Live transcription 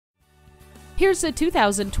Here's a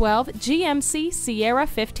 2012 GMC Sierra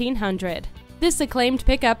 1500. This acclaimed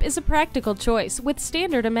pickup is a practical choice with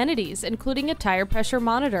standard amenities including a tire pressure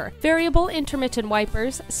monitor, variable intermittent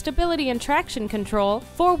wipers, stability and traction control,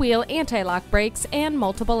 four-wheel anti-lock brakes, and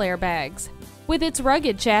multiple airbags. With its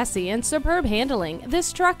rugged chassis and superb handling,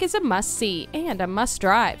 this truck is a must-see and a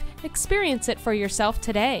must-drive. Experience it for yourself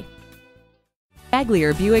today.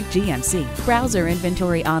 Baglier Buick GMC. Browse our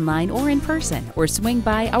inventory online or in person, or swing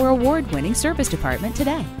by our award-winning service department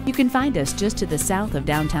today. You can find us just to the south of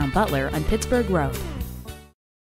downtown Butler on Pittsburgh Road.